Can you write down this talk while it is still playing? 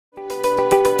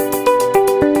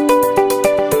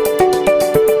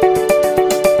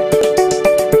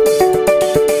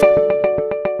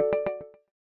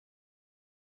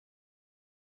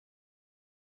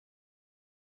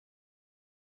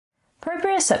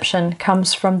Proprioception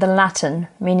comes from the Latin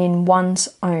meaning one's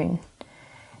own.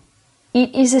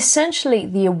 It is essentially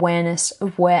the awareness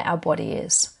of where our body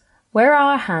is. Where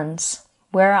are our hands?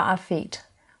 Where are our feet?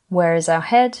 Where is our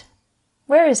head?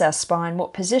 Where is our spine?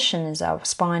 What position is our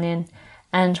spine in?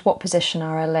 And what position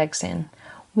are our legs in?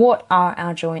 What are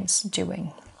our joints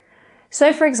doing?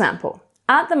 So for example,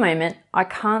 at the moment, I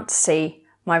can't see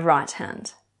my right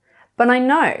hand, but I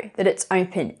know that it's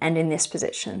open and in this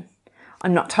position.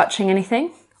 I'm not touching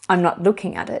anything. I'm not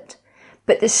looking at it,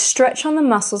 but this stretch on the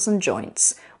muscles and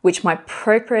joints, which my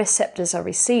proprioceptors are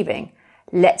receiving,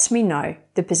 lets me know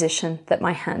the position that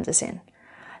my hand is in.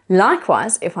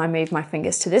 Likewise, if I move my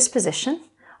fingers to this position,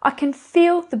 I can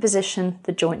feel the position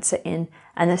the joints are in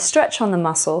and the stretch on the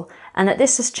muscle, and that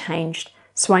this has changed,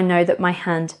 so I know that my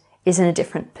hand is in a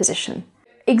different position.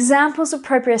 Examples of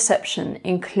proprioception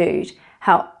include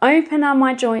how open are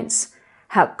my joints,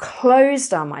 how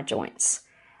closed are my joints,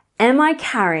 am I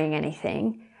carrying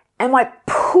anything, am I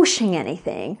pushing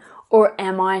anything, or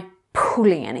am I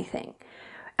pulling anything?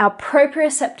 Our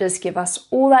proprioceptors give us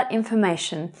all that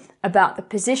information about the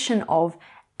position of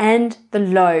and the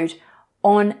load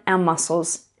on our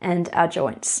muscles and our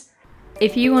joints.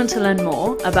 If you want to learn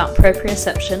more about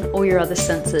proprioception or your other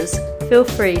senses, feel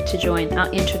free to join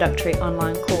our introductory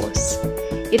online course.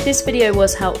 If this video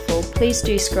was helpful, please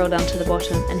do scroll down to the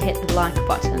bottom and hit the like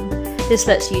button. This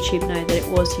lets YouTube know that it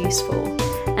was useful.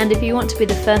 And if you want to be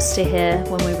the first to hear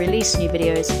when we release new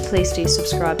videos, please do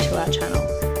subscribe to our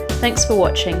channel. Thanks for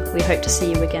watching. We hope to see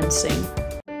you again soon.